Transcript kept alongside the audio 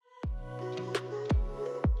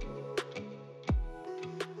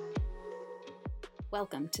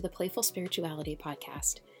Welcome to the Playful Spirituality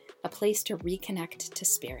Podcast, a place to reconnect to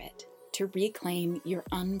spirit, to reclaim your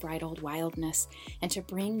unbridled wildness, and to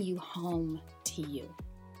bring you home to you.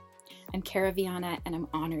 I'm Kara Viana, and I'm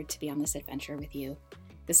honored to be on this adventure with you.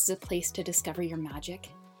 This is a place to discover your magic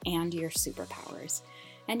and your superpowers.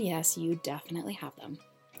 And yes, you definitely have them.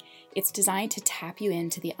 It's designed to tap you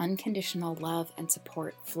into the unconditional love and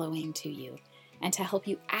support flowing to you, and to help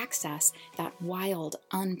you access that wild,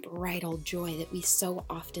 unbridled joy that we so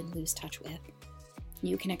often lose touch with.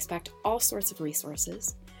 You can expect all sorts of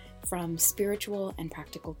resources, from spiritual and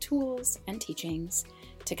practical tools and teachings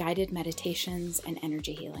to guided meditations and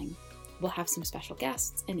energy healing. We'll have some special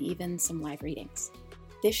guests and even some live readings.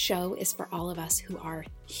 This show is for all of us who are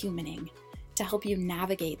humaning, to help you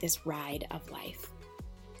navigate this ride of life.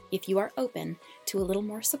 If you are open to a little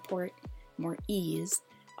more support, more ease,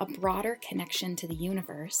 a broader connection to the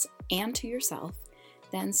universe and to yourself,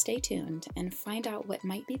 then stay tuned and find out what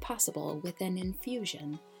might be possible with an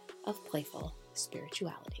infusion of playful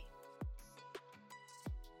spirituality.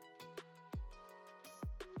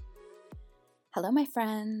 Hello, my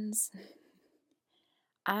friends.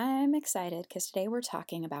 I'm excited because today we're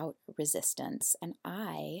talking about resistance, and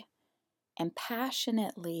I am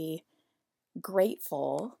passionately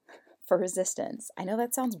grateful for resistance. I know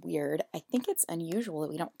that sounds weird. I think it's unusual that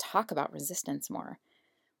we don't talk about resistance more.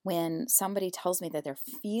 When somebody tells me that they're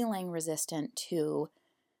feeling resistant to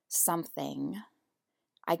something,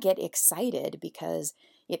 I get excited because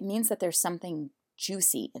it means that there's something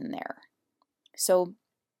juicy in there. So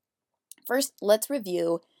first, let's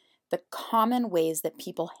review the common ways that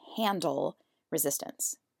people handle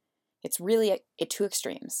resistance. It's really at two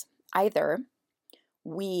extremes. Either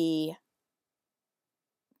we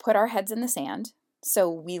put our heads in the sand, so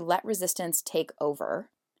we let resistance take over.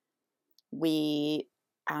 We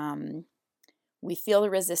feel the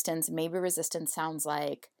resistance. Maybe resistance sounds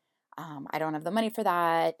like, I don't have the money for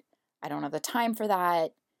that. I don't have the time for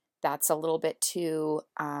that. That's a little bit too,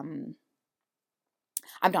 I'm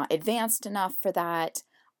not advanced enough for that.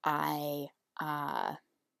 I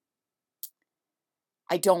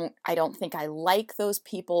don't think I like those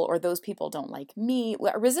people, or those people don't like me.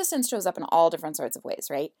 Resistance shows up in all different sorts of ways,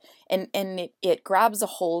 right? And it grabs a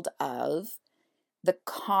hold of the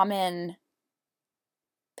common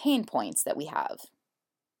pain points that we have,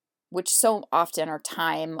 which so often are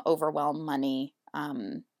time, overwhelm, money.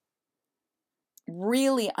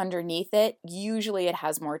 Really underneath it, usually it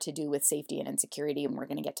has more to do with safety and insecurity, and we're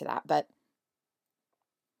going to get to that. But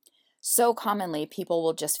so commonly, people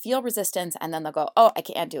will just feel resistance and then they'll go, oh, I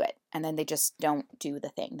can't do it. And then they just don't do the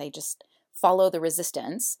thing. They just follow the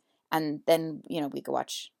resistance. And then, we go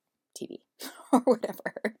watch TV or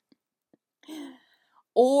whatever.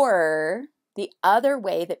 Or the other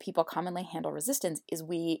way that people commonly handle resistance is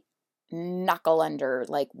we knuckle under,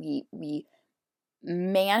 like we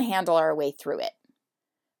manhandle our way through it.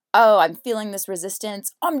 Oh, I'm feeling this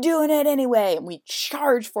resistance. I'm doing it anyway. And we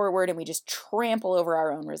charge forward and we just trample over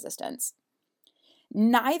our own resistance.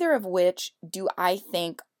 Neither of which do I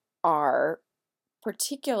think are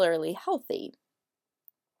particularly healthy.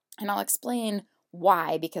 And I'll explain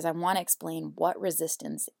why, because I want to explain what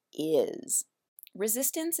resistance is.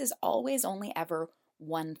 Resistance is always only ever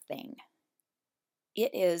one thing.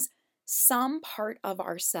 It is some part of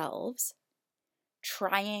ourselves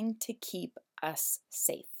trying to keep us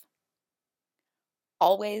safe.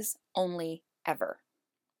 Always, only, ever.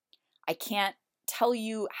 I can't tell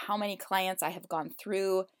you how many clients I have gone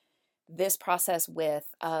through this process with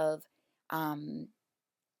of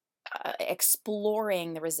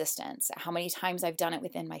exploring the resistance, how many times I've done it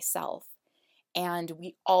within myself. And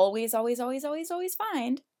we always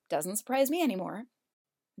find, doesn't surprise me anymore,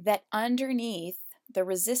 that underneath the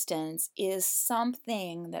resistance is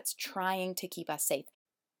something that's trying to keep us safe.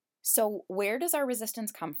 So where does our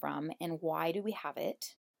resistance come from, and why do we have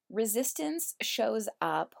it? Resistance shows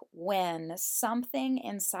up when something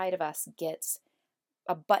inside of us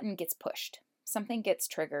a button gets pushed, something gets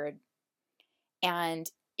triggered,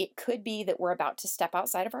 and it could be that we're about to step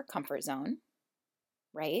outside of our comfort zone,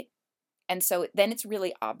 right? And so then it's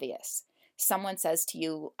really obvious. Someone says to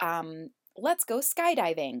you, let's go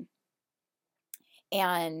skydiving.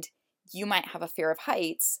 And you might have a fear of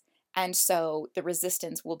heights. And so the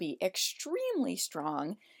resistance will be extremely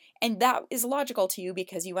strong. And that is logical to you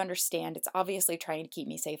because you understand it's obviously trying to keep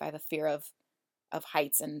me safe. I have a fear of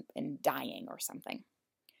heights and dying or something.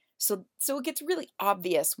 So it gets really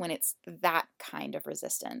obvious when it's that kind of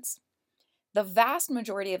resistance. The vast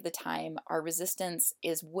majority of the time, our resistance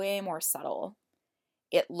is way more subtle.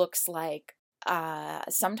 It looks like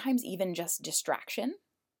sometimes even just distraction.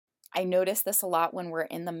 I notice this a lot when we're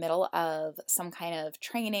in the middle of some kind of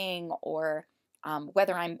training or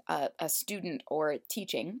whether I'm a student or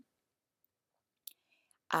teaching.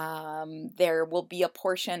 There will be a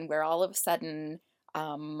portion where all of a sudden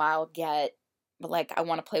I'll get like, I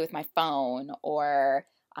want to play with my phone, or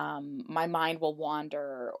my mind will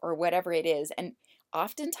wander, or whatever it is. And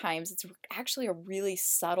oftentimes it's actually a really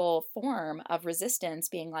subtle form of resistance,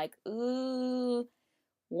 being like, ooh,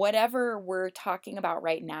 whatever we're talking about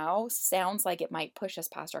right now sounds like it might push us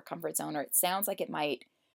past our comfort zone, or it sounds like it might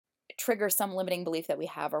trigger some limiting belief that we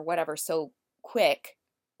have, or whatever. So quick,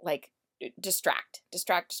 like, distract,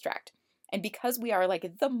 distract, distract. And because we are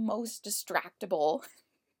like the most distractible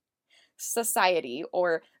society,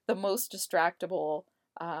 or the most distractible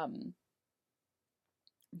um,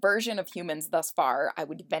 version of humans thus far, I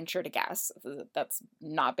would venture to guess, that's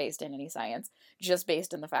not based in any science, just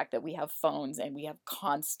based in the fact that we have phones and we have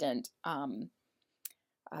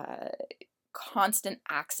uh, constant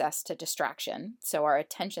access to distraction. So our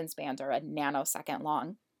attention spans are a nanosecond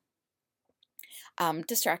long.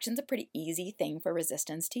 Distraction's a pretty easy thing for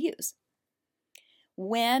resistance to use.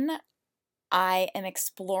 When I am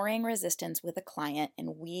exploring resistance with a client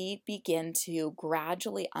and we begin to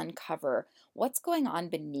gradually uncover what's going on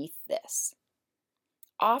beneath this,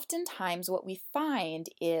 oftentimes what we find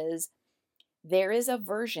is there is a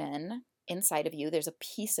version inside of you, there's a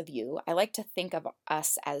piece of you. I like to think of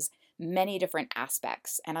us as many different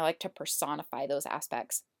aspects, and I like to personify those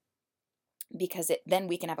aspects, because then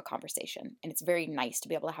we can have a conversation. And it's very nice to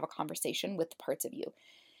be able to have a conversation with the parts of you.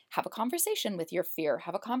 Have a conversation with your fear,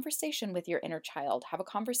 have a conversation with your inner child, have a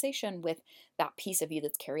conversation with that piece of you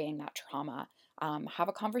that's carrying that trauma, have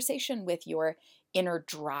a conversation with your inner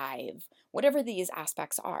drive, whatever these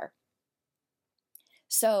aspects are.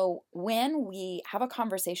 So when we have a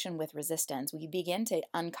conversation with resistance, we begin to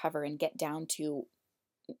uncover and get down to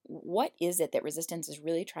what is it that resistance is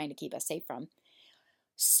really trying to keep us safe from.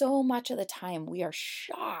 So much of the time we are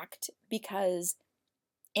shocked because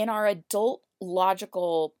in our adult,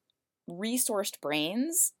 logical, resourced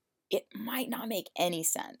brains, it might not make any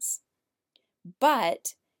sense.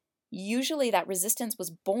 But usually that resistance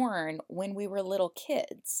was born when we were little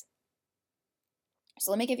kids.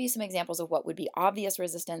 So let me give you some examples of what would be obvious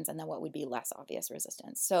resistance and then what would be less obvious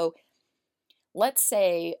resistance. So let's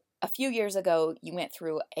say a few years ago, you went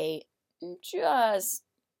through a just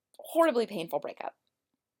horribly painful breakup.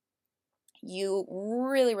 You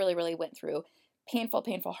really, really, really went through painful,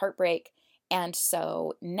 painful heartbreak. And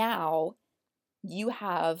so now you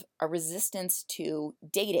have a resistance to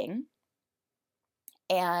dating.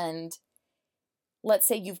 And let's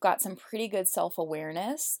say you've got some pretty good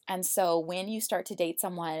self-awareness. And so when you start to date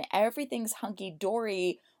someone, everything's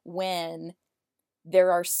hunky-dory when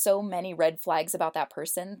there are so many red flags about that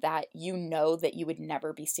person that you know that you would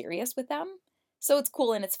never be serious with them. So it's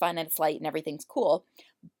cool and it's fun and it's light and everything's cool.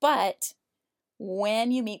 But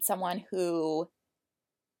when you meet someone who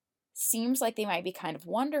seems like they might be kind of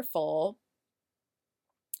wonderful,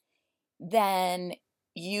 then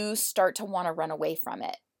you start to want to run away from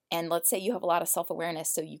it. And let's say you have a lot of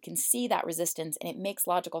self-awareness, so you can see that resistance, and it makes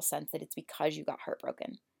logical sense that it's because you got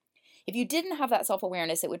heartbroken. If you didn't have that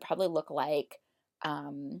self-awareness, it would probably look like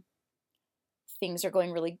things are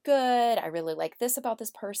going really good. I really like this about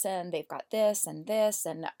this person. They've got this, and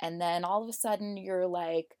then all of a sudden you're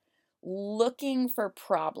like looking for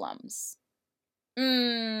problems.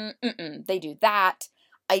 They do that.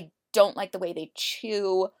 I don't like the way they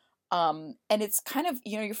chew. And it's kind of,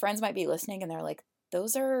 your friends might be listening and they're like,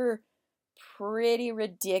 those are pretty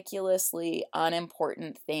ridiculously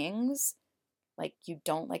unimportant things. Like, you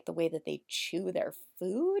don't like the way that they chew their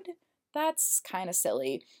food? That's kind of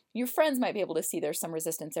silly. Your friends might be able to see there's some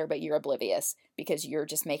resistance there, but you're oblivious because you're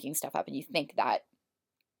just making stuff up and you think that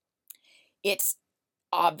it's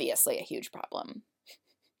obviously a huge problem.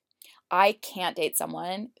 I can't date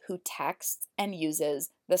someone who texts and uses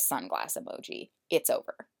the sunglass emoji. It's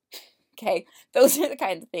over. Okay? Those are the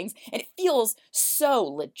kinds of things. And it feels so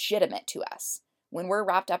legitimate to us. When we're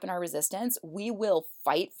wrapped up in our resistance, we will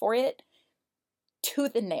fight for it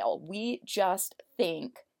tooth and nail. We just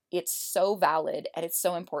think it's so valid and it's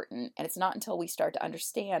so important. And it's not until we start to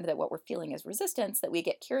understand that what we're feeling is resistance that we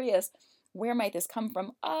get curious, where might this come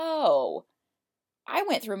from? Oh, I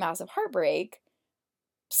went through massive heartbreak.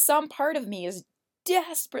 Some part of me is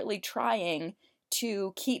desperately trying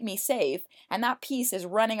to keep me safe, and that piece is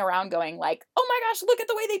running around going like, oh my gosh, look at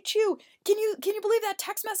the way they chew. Can you believe that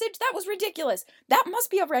text message? That was ridiculous. That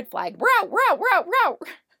must be a red flag. Row.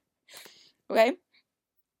 Okay?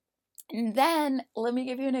 And then let me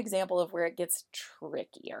give you an example of where it gets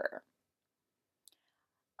trickier.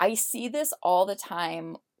 I see this all the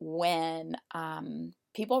time when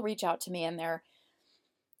people reach out to me and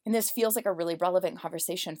this feels like a really relevant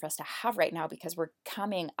conversation for us to have right now because we're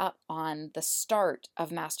coming up on the start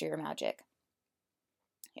of Master Your Magic.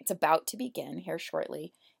 It's about to begin here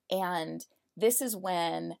shortly. And this is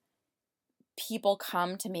when people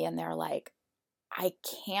come to me and they're like, I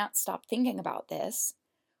can't stop thinking about this,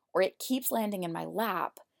 or it keeps landing in my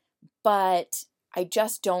lap, but I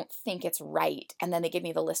just don't think it's right. And then they give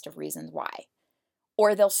me the list of reasons why.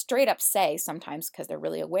 Or they'll straight up say sometimes, because they're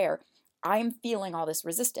really aware, I'm feeling all this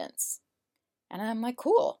resistance. And I'm like,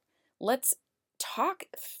 cool, let's talk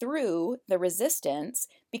through the resistance,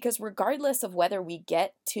 because regardless of whether we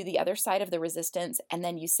get to the other side of the resistance and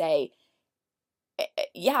then you say,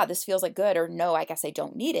 yeah, this feels like good, or no, I guess I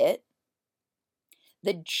don't need it,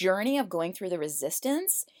 the journey of going through the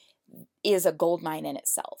resistance is a gold mine in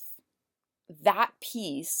itself. That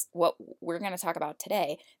piece, what we're going to talk about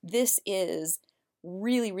today, this is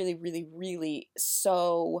really, really, really, really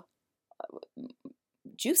so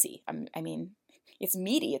juicy. I mean, it's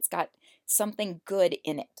meaty. It's got something good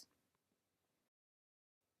in it.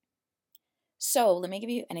 So let me give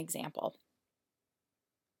you an example.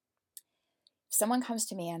 If someone comes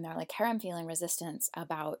to me and they're like, Kara, I'm feeling resistance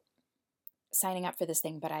about signing up for this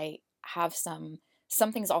thing, but I have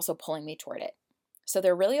something's also pulling me toward it. So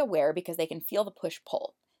they're really aware because they can feel the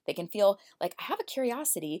push-pull. They can feel like, I have a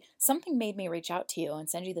curiosity. Something made me reach out to you and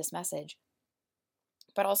send you this message.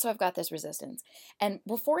 But also I've got this resistance. And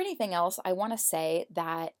before anything else, I want to say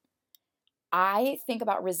that I think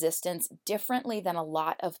about resistance differently than a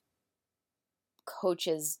lot of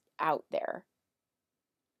coaches out there.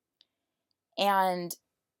 And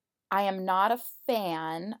I am not a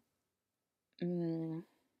fan,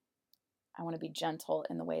 I want to be gentle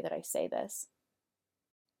in the way that I say this.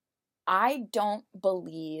 I don't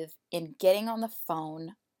believe in getting on the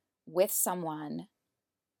phone with someone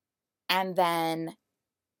and then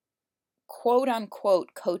quote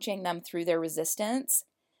unquote coaching them through their resistance,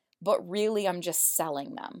 but really I'm just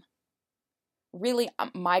selling them. Really,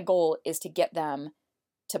 my goal is to get them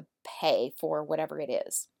to pay for whatever it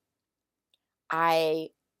is. I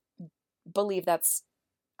believe that's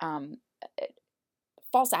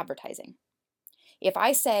false advertising. If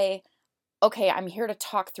I say, okay, I'm here to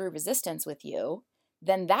talk through resistance with you,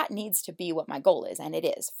 then that needs to be what my goal is, and it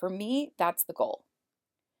is. For me, that's the goal.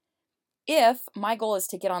 If my goal is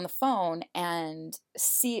to get on the phone and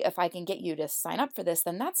see if I can get you to sign up for this,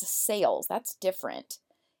 then that's sales. That's different.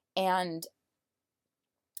 And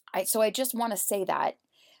so I just want to say that,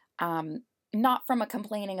 not from a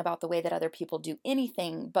complaining about the way that other people do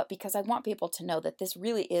anything, but because I want people to know that this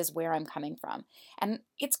really is where I'm coming from. And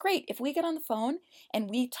it's great if we get on the phone and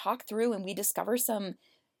we talk through and we discover some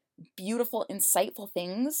beautiful, insightful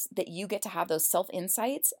things that you get to have those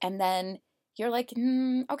self-insights. And then you're like,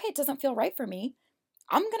 okay, it doesn't feel right for me.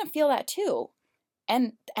 I'm going to feel that too.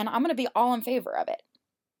 And I'm going to be all in favor of it.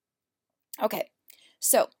 Okay,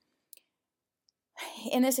 so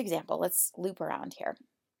in this example, let's loop around here.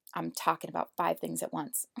 I'm talking about 5 things at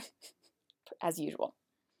once, as usual.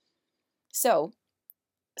 So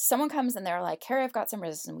someone comes and they're like, Kara, I've got some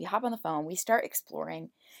resistance. We hop on the phone, we start exploring,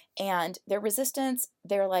 and their resistance,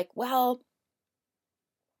 they're like, well,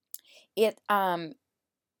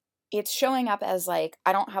 it's showing up as like,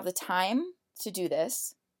 I don't have the time to do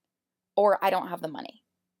this, or I don't have the money.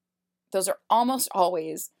 Those are almost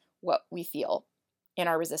always what we feel in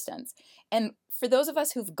our resistance. And for those of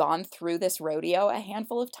us who've gone through this rodeo a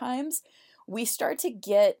handful of times, we start to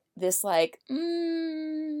get this like,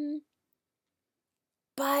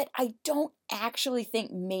 but I don't actually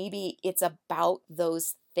think maybe it's about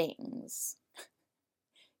those things.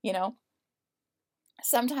 You know,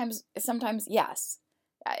 sometimes yes.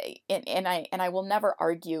 And I will never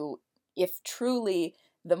argue if truly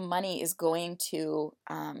the money is going to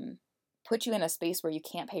put you in a space where you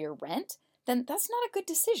can't pay your rent, then that's not a good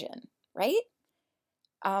decision, right?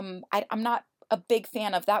 I'm not a big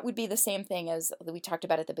fan of that. Would be the same thing as we talked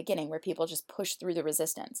about at the beginning, where people just push through the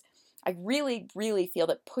resistance. I really, really feel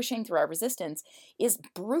that pushing through our resistance is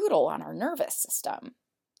brutal on our nervous system.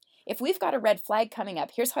 If we've got a red flag coming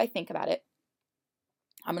up, here's how I think about it.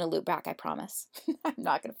 I'm going to loop back, I promise. I'm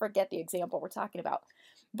not going to forget the example we're talking about.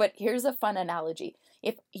 But here's a fun analogy.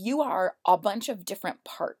 If you are a bunch of different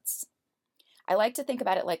parts, I like to think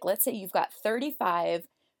about it like, let's say you've got 35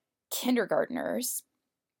 kindergartners,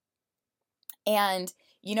 and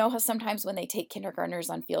you know how sometimes when they take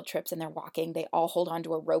kindergartners on field trips and they're walking, they all hold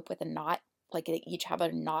onto a rope with a knot, like they each have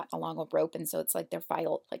a knot along a rope, and so it's like they're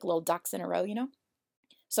filed like little ducks in a row, you know?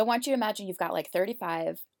 So I want you to imagine you've got like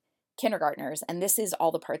 35 kindergartners, and this is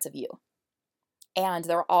all the parts of you. And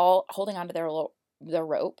they're all holding onto their little the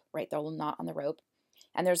rope, right? They'll knot on the rope,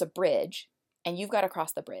 and there's a bridge, and you've got to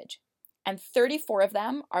cross the bridge. And 34 of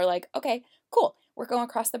them are like, okay, cool, we're going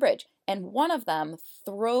across the bridge. And one of them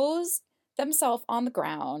throws themselves on the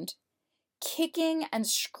ground, kicking and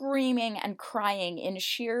screaming and crying in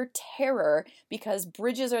sheer terror because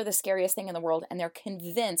bridges are the scariest thing in the world, and they're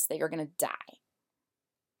convinced that you're going to die.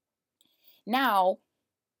 Now,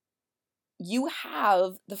 you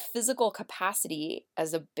have the physical capacity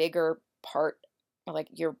as a bigger part, like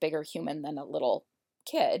you're a bigger human than a little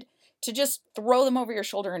kid, to just throw them over your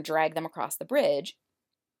shoulder and drag them across the bridge.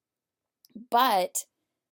 But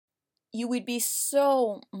you would be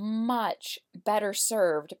so much better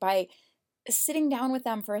served by sitting down with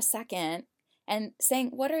them for a second and saying,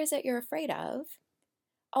 what is it you're afraid of?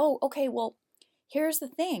 Oh, okay, well, here's the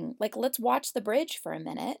thing. Like, let's watch the bridge for a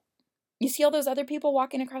minute. You see all those other people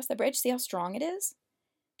walking across the bridge? See how strong it is?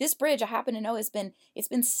 This bridge, I happen to know, it's been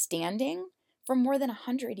standing for more than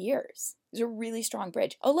 100 years. It's a really strong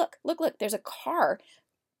bridge. Oh, look, there's a car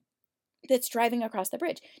that's driving across the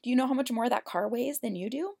bridge. Do you know how much more that car weighs than you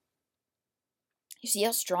do? You see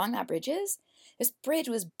how strong that bridge is? This bridge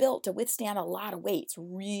was built to withstand a lot of weight. It's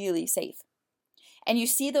really safe. And you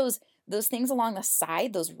see those things along the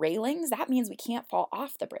side, those railings? That means we can't fall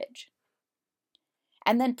off the bridge.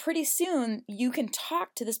 And then pretty soon you can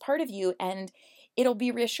talk to this part of you and it'll be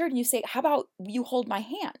reassured. And you say, how about you hold my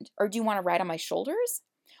hand? Or do you want to ride on my shoulders?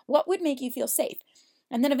 What would make you feel safe?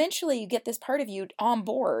 And then eventually you get this part of you on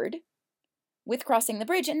board with crossing the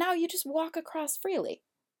bridge. And now you just walk across freely.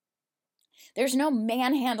 There's no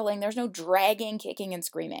manhandling. There's no dragging, kicking, and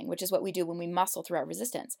screaming, which is what we do when we muscle through our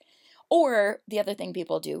resistance. Or the other thing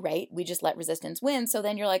people do, right? We just let resistance win. So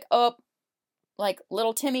then you're like, oh, like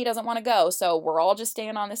little Timmy doesn't want to go, so we're all just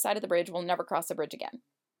staying on this side of the bridge. We'll never cross the bridge again.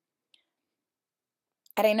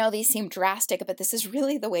 And I know these seem drastic, but this is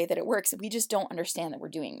really the way that it works. We just don't understand that we're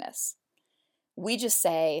doing this. We just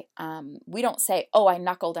say, we don't say, oh, I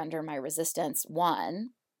knuckled under my resistance,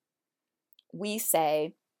 one. We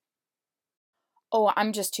say, oh,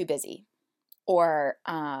 I'm just too busy. Or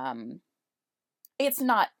it's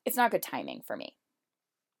not good timing for me.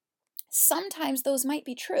 Sometimes those might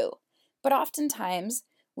be true. But oftentimes,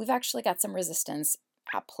 we've actually got some resistance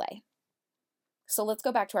at play. So let's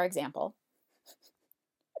go back to our example.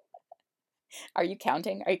 Are you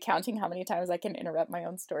counting? Are you counting how many times I can interrupt my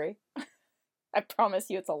own story? I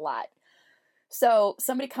promise you it's a lot. So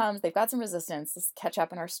somebody comes, they've got some resistance. Let's catch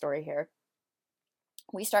up in our story here.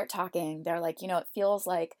 We start talking. They're like, it feels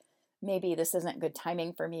like maybe this isn't good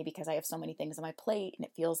timing for me because I have so many things on my plate, and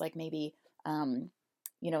it feels like maybe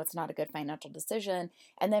it's not a good financial decision.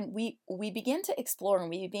 And then we begin to explore and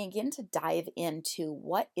we begin to dive into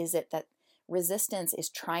what is it that resistance is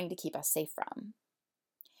trying to keep us safe from.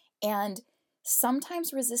 And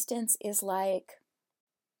sometimes resistance is like,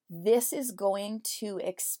 this is going to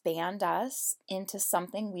expand us into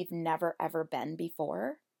something we've never, ever been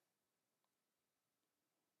before.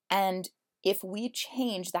 And if we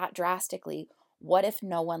change that drastically, what if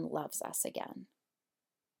no one loves us again?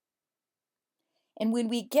 And when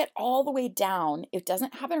we get all the way down, it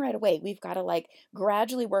doesn't happen right away. We've got to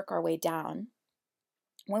gradually work our way down.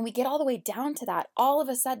 When we get all the way down to that, all of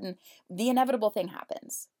a sudden, the inevitable thing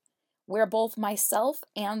happens where both myself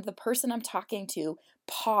and the person I'm talking to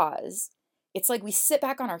pause. It's like we sit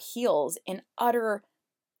back on our heels in utter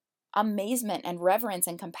amazement and reverence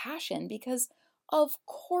and compassion because, of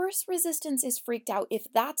course, resistance is freaked out. If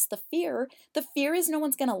that's the fear is no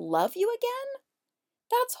one's going to love you again.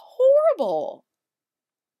 That's horrible.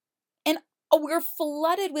 And we're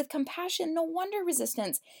flooded with compassion. No wonder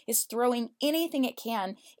resistance is throwing anything it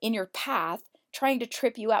can in your path, trying to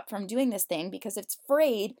trip you up from doing this thing because it's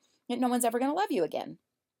afraid that no one's ever going to love you again.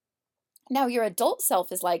 Now, your adult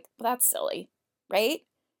self is like, well, that's silly, right?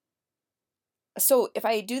 So if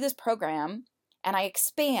I do this program and I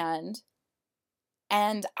expand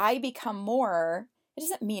and I become more, it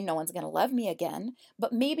doesn't mean no one's going to love me again,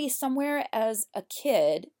 but maybe somewhere as a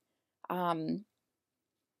kid,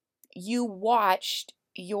 you watched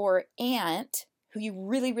your aunt, who you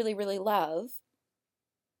really, really, really love,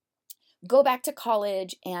 go back to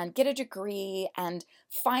college and get a degree and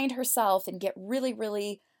find herself and get really,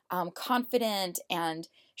 really confident and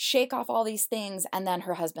shake off all these things, and then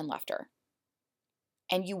her husband left her.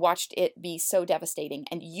 And you watched it be so devastating.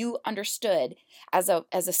 And you understood as a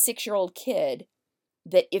 6-year-old kid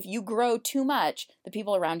that if you grow too much, the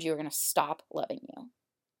people around you are going to stop loving you.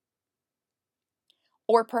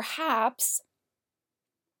 Or perhaps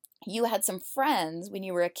you had some friends when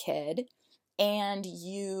you were a kid and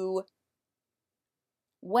you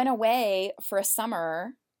went away for a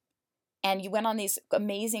summer and you went on these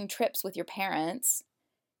amazing trips with your parents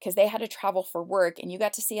because they had to travel for work, and you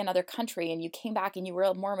got to see another country, and you came back and you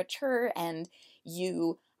were more mature, and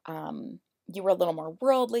you you were a little more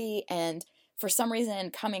worldly, and for some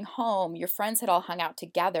reason coming home your friends had all hung out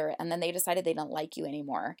together, and then they decided they didn't like you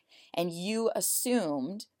anymore, and you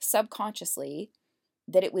assumed subconsciously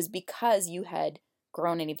that it was because you had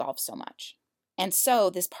grown and evolved so much. And so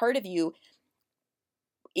this part of you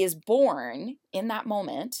is born in that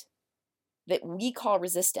moment that we call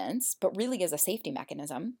resistance, but really is a safety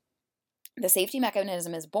mechanism. The safety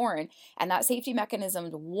mechanism is born, and that safety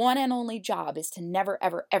mechanism's one and only job is to never,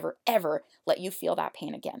 ever, ever, ever let you feel that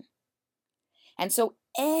pain again. And so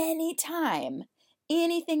anytime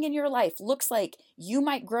anything in your life looks like you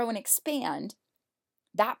might grow and expand,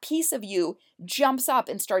 that piece of you jumps up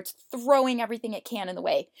and starts throwing everything it can in the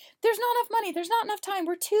way. There's not enough money. There's not enough time.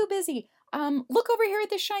 We're too busy. Look over here at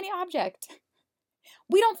this shiny object.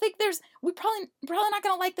 We don't think we probably not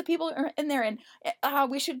going to like the people in there, and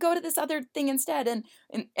we should go to this other thing instead. And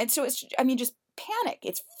so it's, I mean, just panic.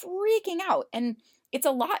 It's freaking out. And it's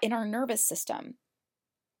a lot in our nervous system.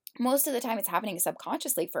 Most of the time it's happening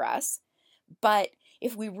subconsciously for us. But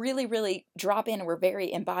if we really, really drop in and we're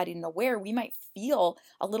very embodied and aware, we might feel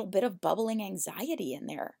a little bit of bubbling anxiety in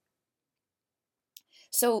there.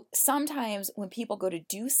 So sometimes when people go to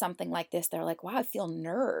do something like this, they're like, wow, I feel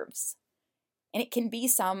nerves. And it can be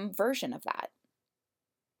some version of that.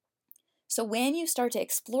 So when you start to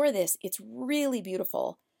explore this, it's really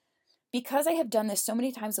beautiful. Because I have done this so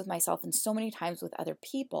many times with myself and so many times with other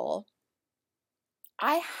people,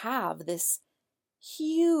 I have this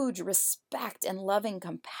huge respect and loving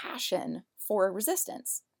compassion for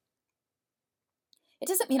resistance. It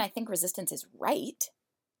doesn't mean I think resistance is right.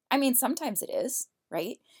 I mean, sometimes it is,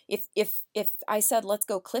 right? If I said, let's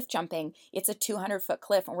go cliff jumping, it's a 200-foot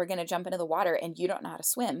cliff and we're going to jump into the water and you don't know how to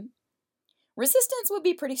swim, resistance would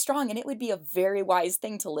be pretty strong, and it would be a very wise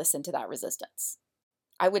thing to listen to that resistance.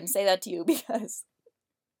 I wouldn't say that to you because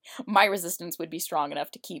my resistance would be strong enough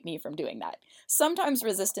to keep me from doing that. Sometimes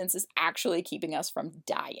resistance is actually keeping us from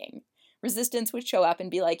dying. Resistance would show up and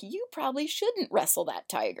be like, you probably shouldn't wrestle that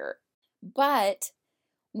tiger. But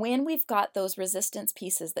when we've got those resistance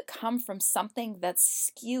pieces that come from something that's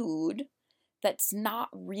skewed, that's not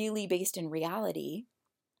really based in reality,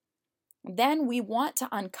 then we want to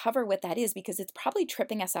uncover what that is, because it's probably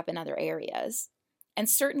tripping us up in other areas. And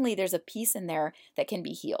certainly there's a piece in there that can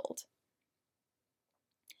be healed.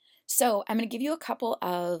 So I'm going to give you a couple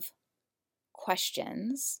of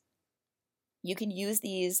questions. You can use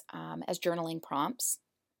these as journaling prompts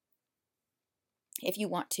if you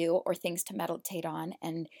want to, or things to meditate on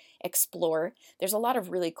and explore. There's a lot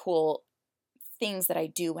of really cool things that I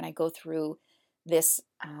do when I go through this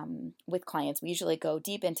with clients. We usually go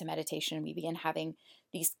deep into meditation and we begin having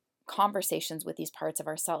these conversations with these parts of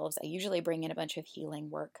ourselves. I usually bring in a bunch of healing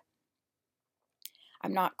work.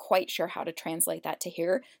 I'm not quite sure how to translate that to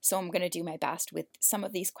here, so I'm going to do my best with some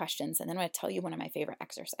of these questions, and then I'm going to tell you one of my favorite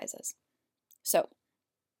exercises. So,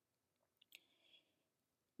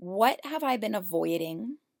 what have I been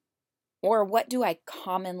avoiding, or what do I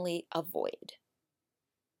commonly avoid?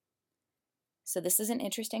 So this is an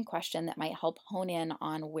interesting question that might help hone in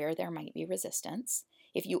on where there might be resistance.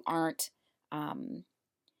 If you aren't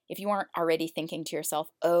already thinking to yourself,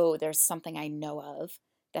 oh, there's something I know of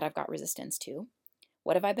that I've got resistance to.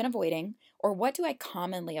 What have I been avoiding? Or what do I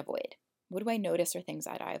commonly avoid? What do I notice are things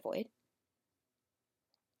that I avoid?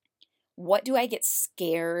 What do I get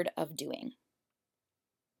scared of doing?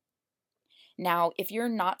 Now, if you're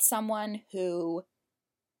not someone who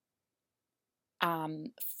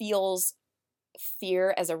feels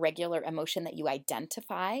fear as a regular emotion that you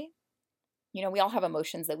identify, you know, we all have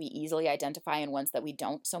emotions that we easily identify and ones that we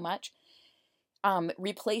don't so much.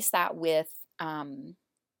 Replace that with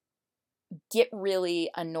get really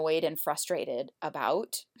annoyed and frustrated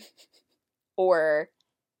about, or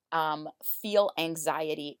feel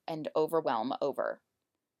anxiety and overwhelm over.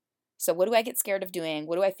 So what do I get scared of doing?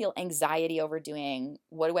 What do I feel anxiety over doing?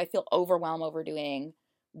 What do I feel overwhelm over doing?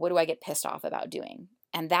 What do I get pissed off about doing?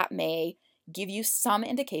 And that may give you some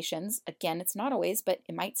indications. Again, it's not always, but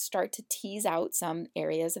it might start to tease out some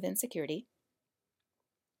areas of insecurity.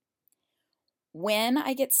 When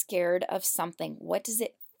I get scared of something, what does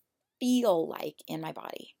it feel like in my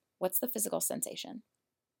body? What's the physical sensation?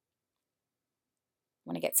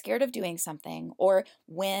 When I get scared of doing something, or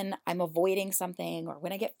when I'm avoiding something, or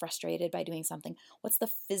when I get frustrated by doing something, what's the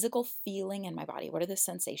physical feeling in my body? What are the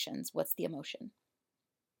sensations? What's the emotion?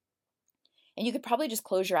 And you could probably just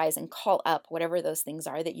close your eyes and call up whatever those things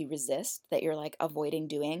are that you resist, that you're like avoiding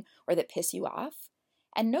doing, or that piss you off,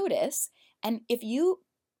 and notice. And if you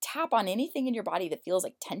tap on anything in your body that feels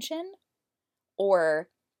like tension or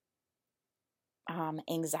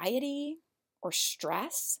anxiety or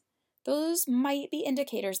stress, those might be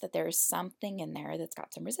indicators that there's something in there that's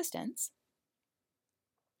got some resistance.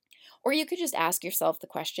 Or you could just ask yourself the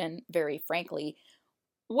question very frankly,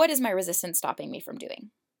 what is my resistance stopping me from doing?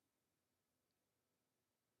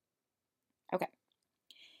 Okay.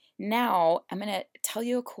 Now I'm going to tell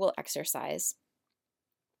you a cool exercise.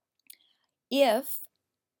 If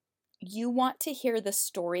you want to hear the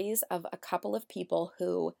stories of a couple of people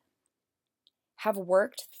who have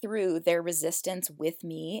worked through their resistance with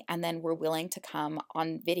me and then were willing to come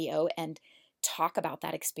on video and talk about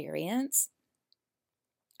that experience,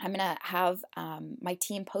 I'm going to have my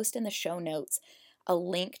team post in the show notes a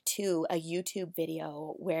link to a YouTube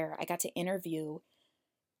video where I got to interview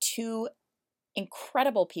two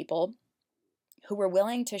incredible people who were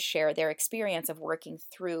willing to share their experience of working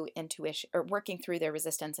through intuition or working through their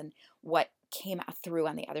resistance and what came through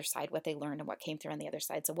on the other side, what they learned and what came through on the other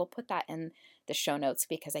side. So we'll put that in the show notes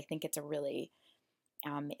because I think it's a really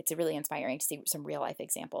inspiring to see some real life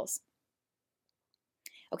examples.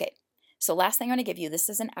 Okay, so last thing I want to give you, this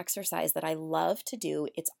is an exercise that I love to do.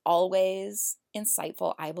 It's always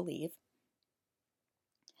insightful, I believe.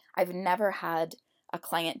 I've never had a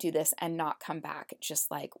client do this and not come back just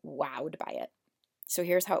like wowed by it. So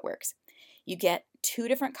here's how it works. You get 2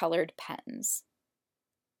 different colored pens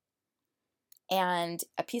and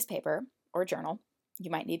a piece of paper or a journal. You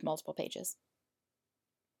might need multiple pages.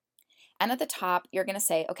 And at the top, you're going to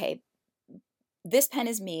say, okay, this pen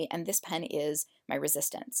is me and this pen is my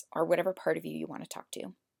resistance, or whatever part of you want to talk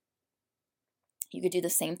to. You could do the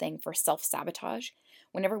same thing for self-sabotage.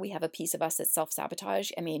 Whenever we have a piece of us that's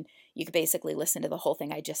self-sabotage, I mean, you could basically listen to the whole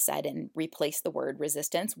thing I just said and replace the word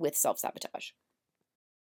resistance with self-sabotage.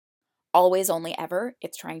 Always, only, ever,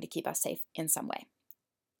 it's trying to keep us safe in some way,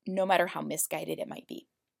 no matter how misguided it might be.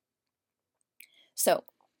 So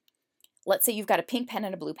let's say you've got a pink pen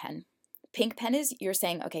and a blue pen. Pink pen is, you're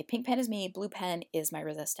saying, okay, pink pen is me, blue pen is my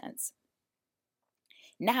resistance.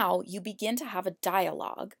 Now you begin to have a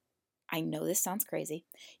dialogue. I know this sounds crazy.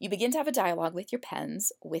 You begin to have a dialogue with your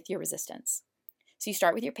pens, with your resistance. So you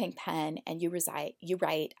start with your pink pen and you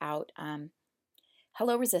write out,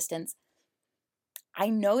 hello, resistance. I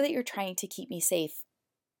know that you're trying to keep me safe.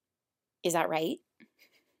 Is that right?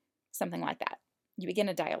 Something like that. You begin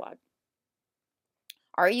a dialogue.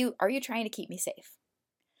 Are you trying to keep me safe?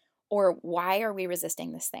 Or why are we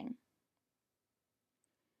resisting this thing?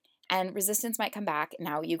 And resistance might come back.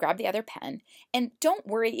 Now you grab the other pen and don't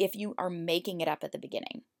worry if you are making it up at the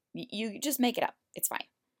beginning. You just make it up. It's fine.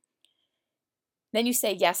 Then you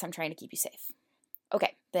say, yes, I'm trying to keep you safe.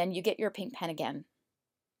 Okay, then you get your pink pen again.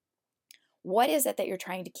 What is it that you're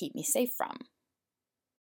trying to keep me safe from?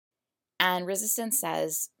 And resistance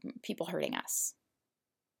says, people hurting us.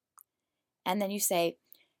 And then you say,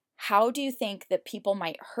 how do you think that people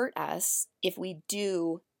might hurt us if we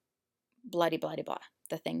do bloody, bloody, blah,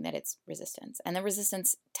 the thing that it's resistance? And the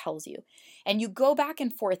resistance tells you. And you go back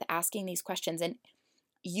and forth asking these questions, and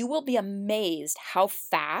you will be amazed how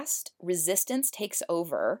fast resistance takes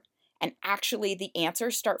over and actually the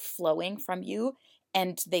answers start flowing from you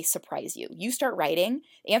and they surprise you. You start writing,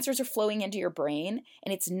 the answers are flowing into your brain,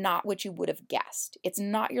 and it's not what you would have guessed. It's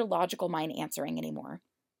not your logical mind answering anymore.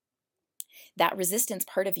 That resistance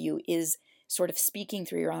part of you is sort of speaking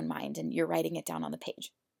through your own mind and you're writing it down on the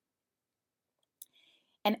page.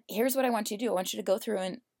 And here's what I want you to do. I want you to go through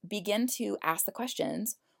and begin to ask the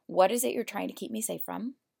questions. What is it you're trying to keep me safe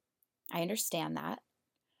from? I understand that.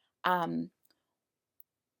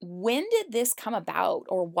 When did this come about,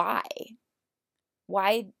 or why?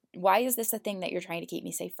 Why is this a thing that you're trying to keep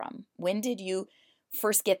me safe from? When did you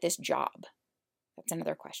first get this job? That's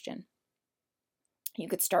another question. You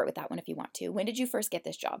could start with that one if you want to. When did you first get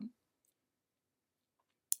this job?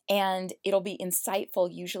 And it'll be insightful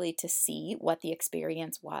usually to see what the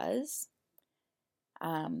experience was.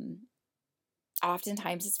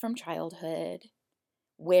 Oftentimes it's from childhood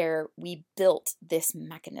where we built this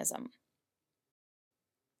mechanism.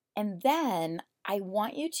 And then I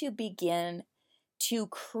want you to begin to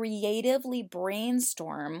creatively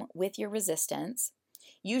brainstorm with your resistance.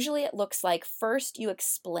 Usually it looks like first you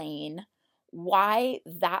explain why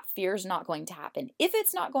that fear is not going to happen. If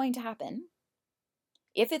it's not going to happen,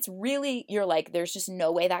 if it's really, you're like, there's just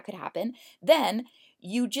no way that could happen, then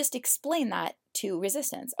you just explain that to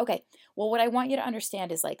resistance. Okay, well, what I want you to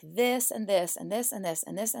understand is like this and this and this and this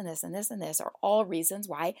and this and this and this and this are all reasons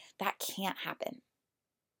why that can't happen.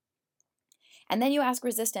 And then you ask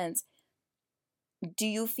resistance, do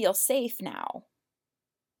you feel safe now?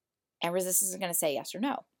 And resistance is going to say yes or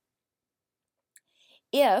no.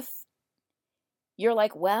 If you're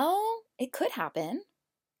like, well, it could happen,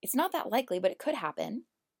 it's not that likely, but it could happen,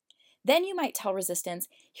 then you might tell resistance,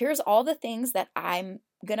 here's all the things that I'm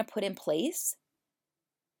going to put in place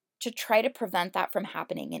to try to prevent that from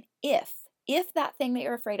happening. And if that thing that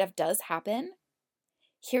you're afraid of does happen,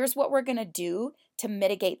 here's what we're going to do to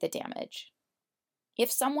mitigate the damage.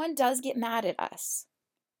 If someone does get mad at us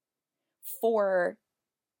for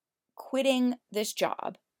quitting this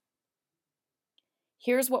job,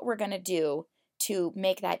 here's what we're going to do to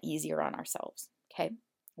make that easier on ourselves, okay?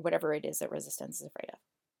 Whatever it is that resistance is afraid of.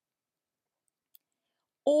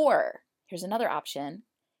 Or here's another option.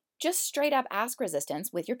 Just straight up ask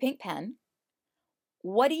resistance with your pink pen,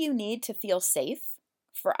 what do you need to feel safe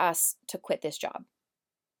for us to quit this job?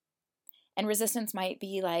 And resistance might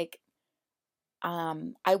be like,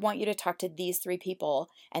 I want you to talk to these 3 people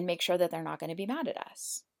and make sure that they're not going to be mad at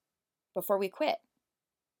us before we quit.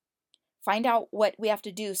 Find out what we have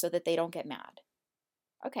to do so that they don't get mad.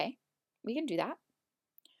 Okay, we can do that.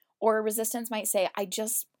 Or resistance might say,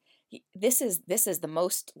 this is the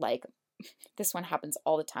most like, this one happens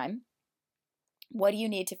all the time. What do you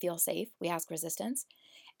need to feel safe? We ask resistance.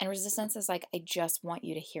 And resistance is like, I just want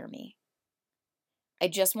you to hear me. I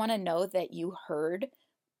just want to know that you heard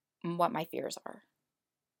what my fears are.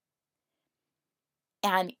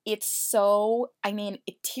 And it's so,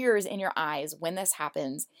 tears in your eyes when this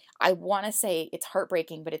happens. I want to say it's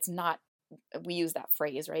heartbreaking, but it's not, we use that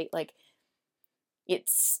phrase, right? Like, it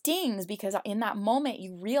stings because in that moment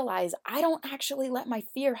you realize I don't actually let my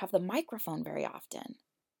fear have the microphone very often.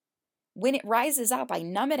 When it rises up, I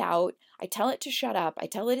numb it out. I tell it to shut up. I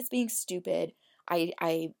tell it it's being stupid.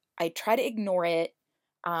 I try to ignore it.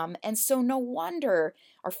 And so no wonder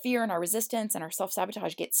our fear and our resistance and our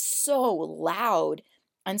self-sabotage get so loud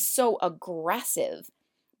and so aggressive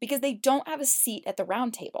because they don't have a seat at the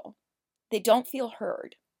round table. They don't feel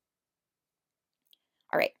heard.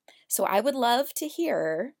 All right, so I would love to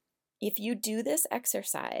hear if you do this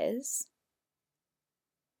exercise.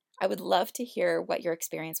 I would love to hear what your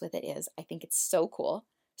experience with it is. I think it's so cool.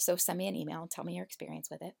 So send me an email and tell me your experience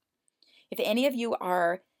with it. If any of you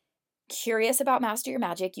are curious about Master Your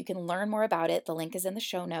Magic, you can learn more about it. The link is in the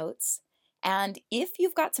show notes. And if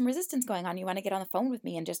you've got some resistance going on, you want to get on the phone with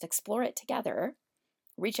me and just explore it together,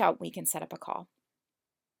 reach out. We can set up a call.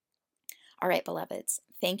 All right, beloveds,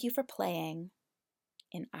 thank you for playing,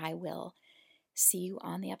 and I will see you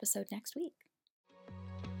on the episode next week.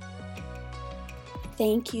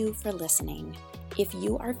 Thank you for listening. If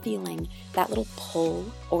you are feeling that little pull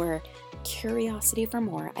or curiosity for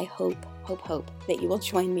more, I hope that you will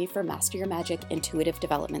join me for Master Your Magic Intuitive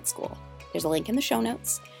Development School. There's a link in the show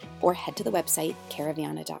notes, or head to the website,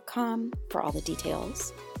 caraviana.com, for all the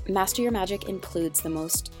details. Master Your Magic includes the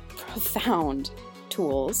most profound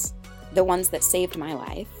tools, the ones that saved my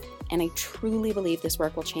life, and I truly believe this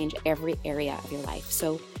work will change every area of your life.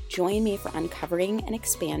 So join me for uncovering and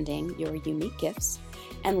expanding your unique gifts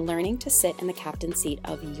and learning to sit in the captain seat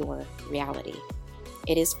of your reality.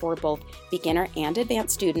 It is for both beginner and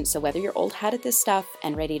advanced students, so whether you're old hat at this stuff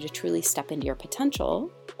and ready to truly step into your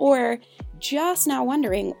potential, or just now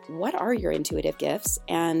wondering what are your intuitive gifts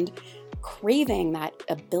and craving that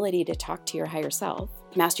ability to talk to your higher self,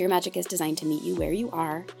 Master Your Magic is designed to meet you where you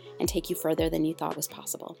are and take you further than you thought was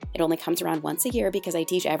possible. It only comes around once a year because I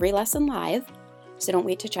teach every lesson live, so don't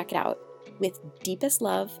wait to check it out. With deepest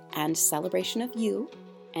love and celebration of you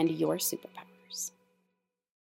and your superpower.